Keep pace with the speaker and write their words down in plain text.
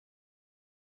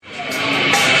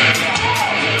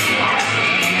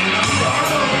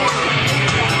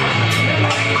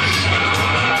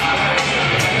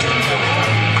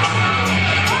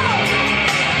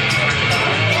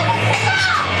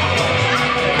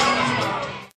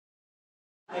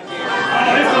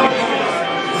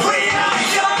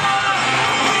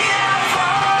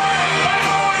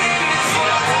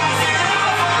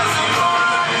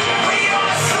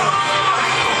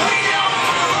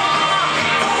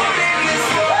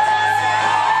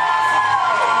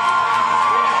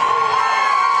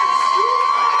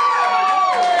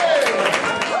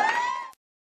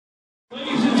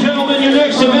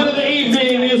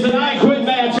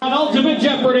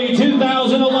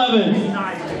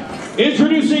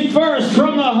Introducing first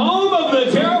from the home of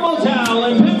the terrible towel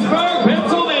in Pittsburgh,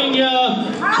 Pennsylvania,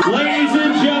 ladies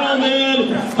and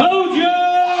gentlemen, Hojo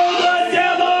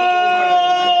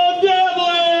Devlin!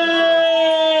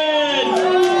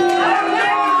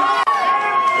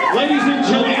 Ladies and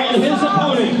gentlemen, his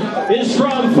opponent is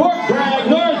from Fort Bragg,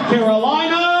 North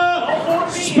Carolina,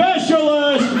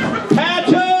 specialist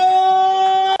Patton!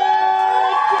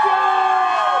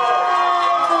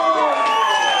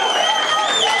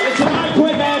 It's a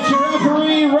lightweight match, your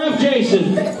referee, Ref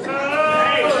Jason.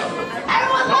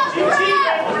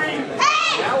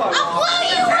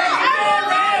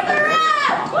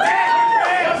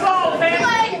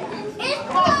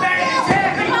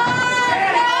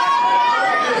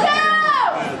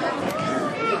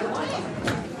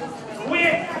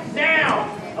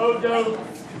 Hojo.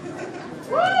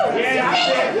 Yeah, I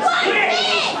said, quit!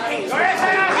 Go ahead,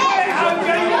 say I quit.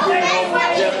 Hojo, you say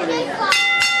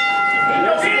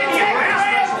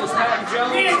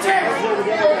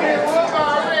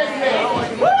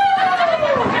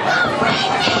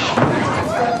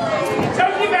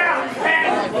choke him out,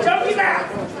 Patton. Choke him out.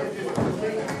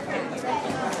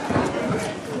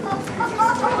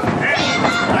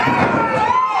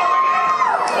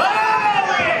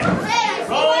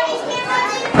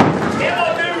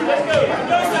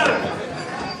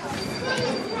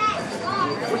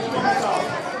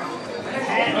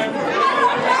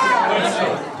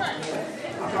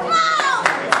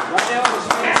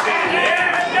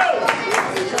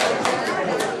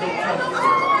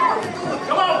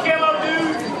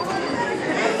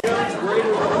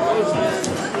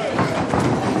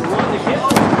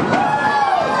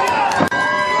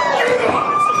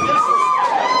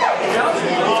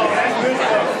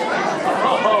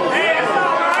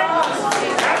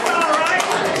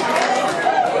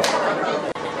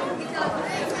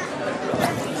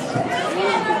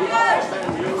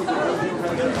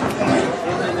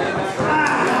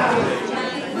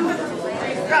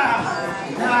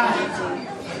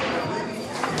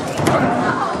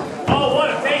 Oh, what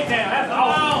a takedown. That's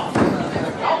awesome.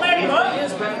 I'll make him up.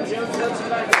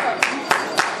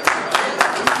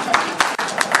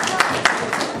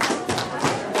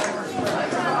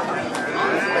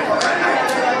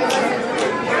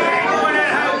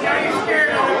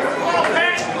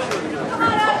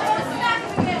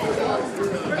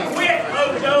 Quit,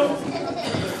 Hojo.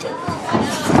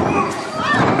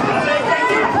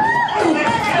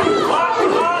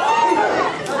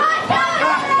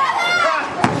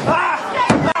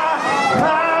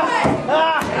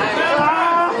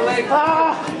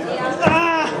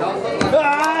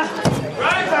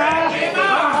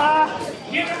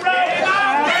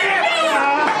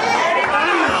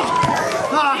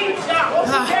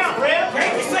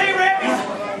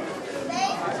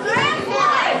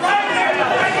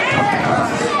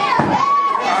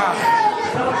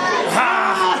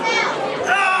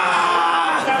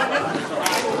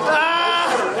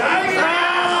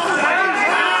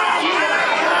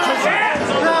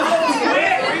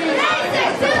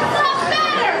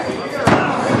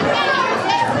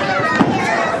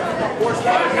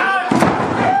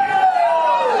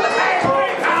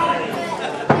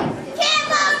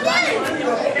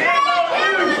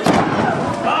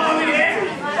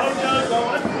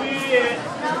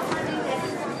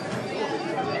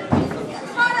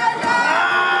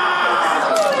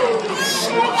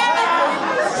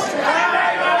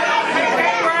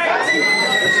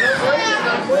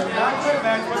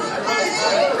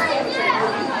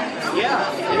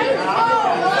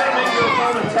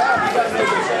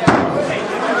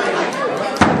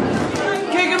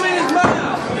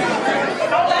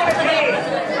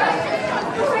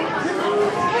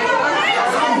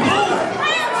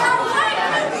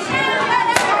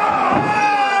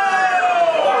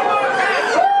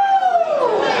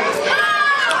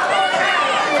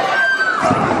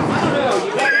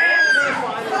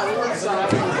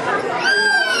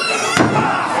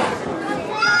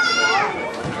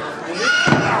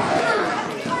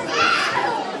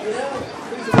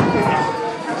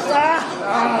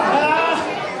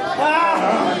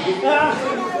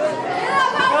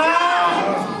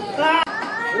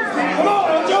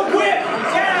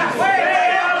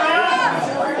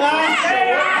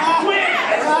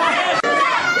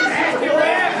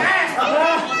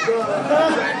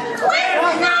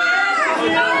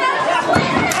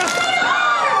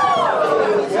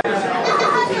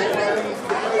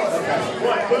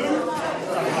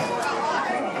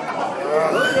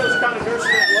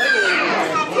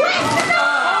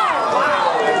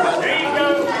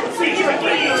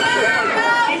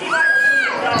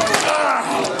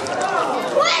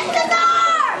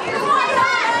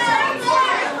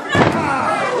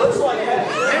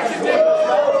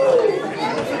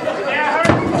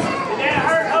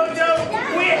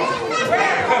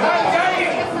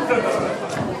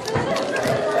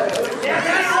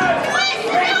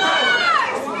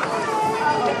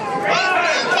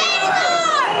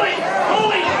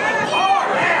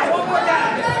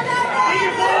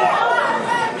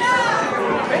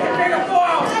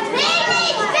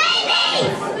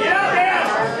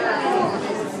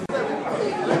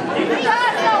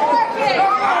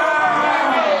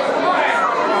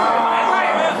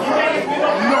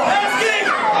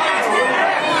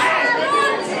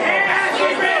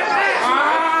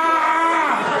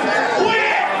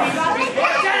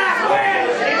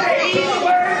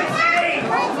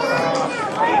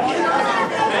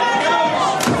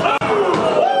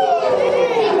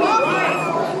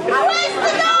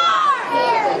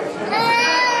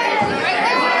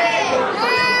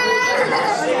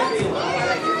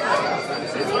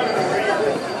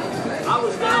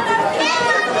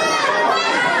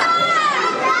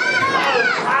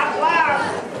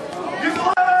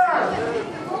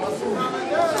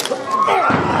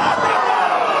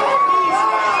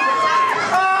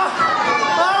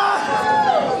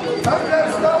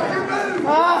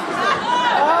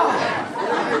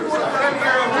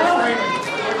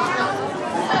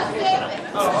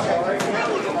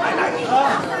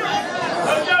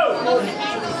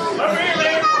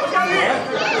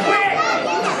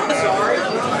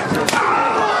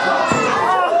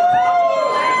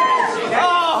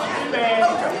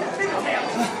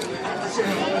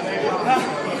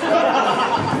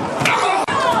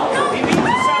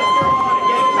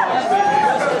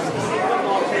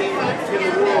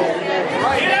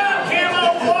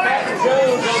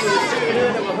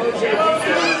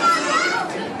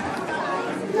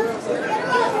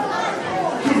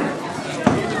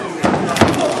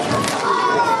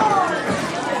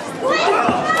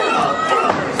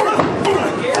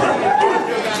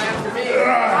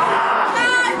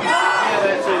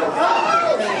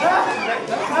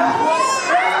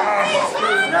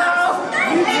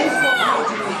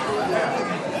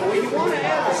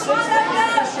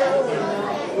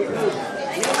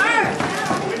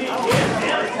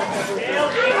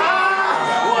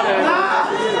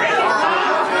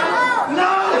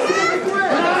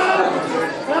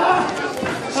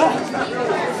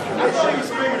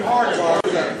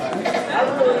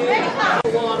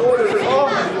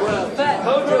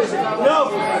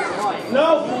 No.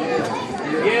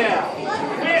 Yeah.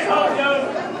 Quit, Hojo.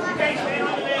 You can't stand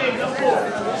on the legs. Go for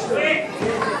it. Quit.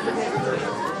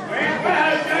 Grandpa,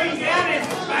 Hojo, you get out of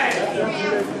this fast.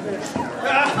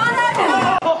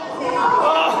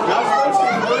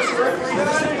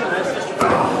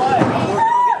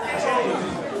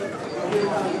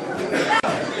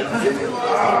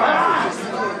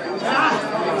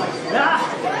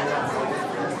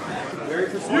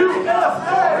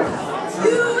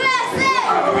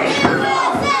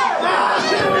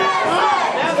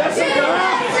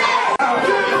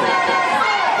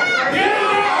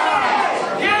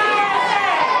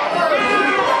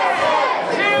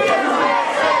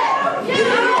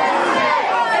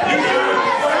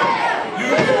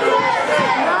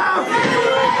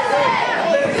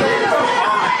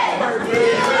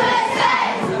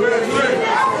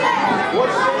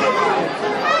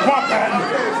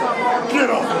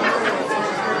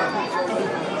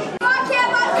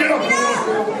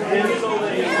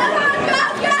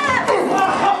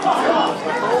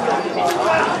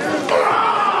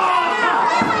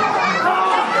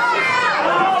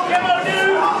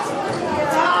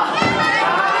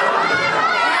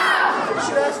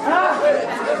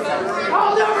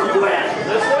 I'll never quit!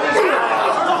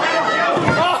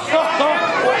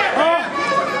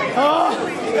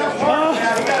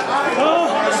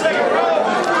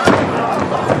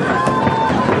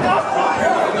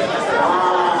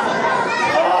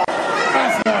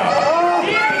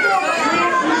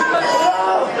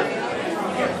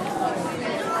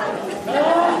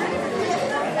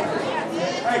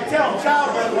 Hey, tell him child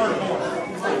better learn more.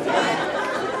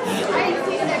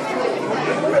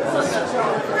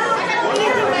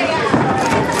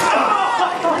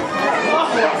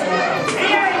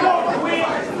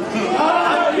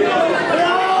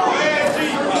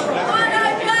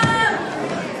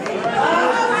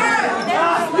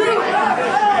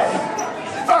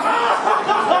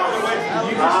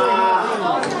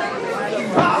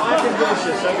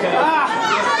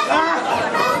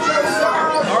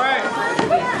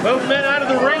 Both men out of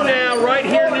the ring now, right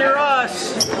here near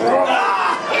us.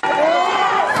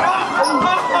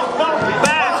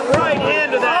 Back right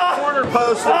into that corner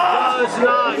post that does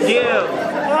not give.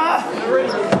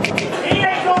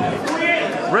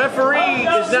 Referee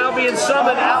is now being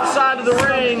summoned outside of the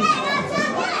ring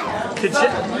to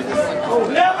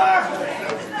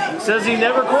says he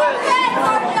never quits.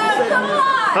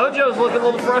 Hojo's looking a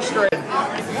little frustrated.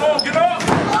 Get up!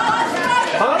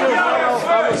 Hojo's now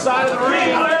on the side of the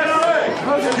ring.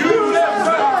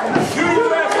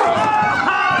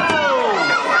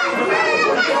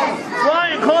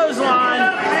 Flying clothesline.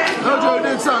 Hojo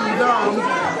did something dumb.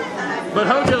 But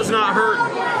Hojo's not hurt.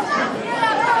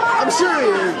 I'm sure he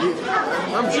is.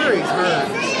 I'm sure he's hurt.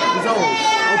 He's old.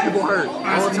 Old people hurt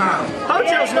all the time.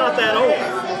 Hojo's not that old.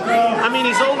 I mean,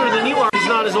 he's older than you are. He's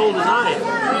not as old as I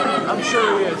am. I'm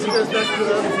sure he is. He goes back to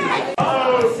the other people.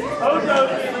 Hojo's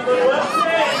getting a little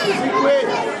upset. He quit.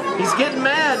 He's getting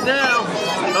mad now.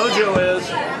 Hojo is.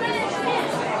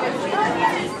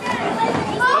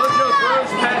 Hojo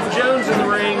throws Patton Jones in the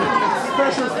ring.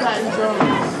 Specialist Patton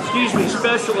Jones. Excuse me,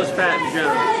 Specialist Patton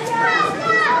Jones.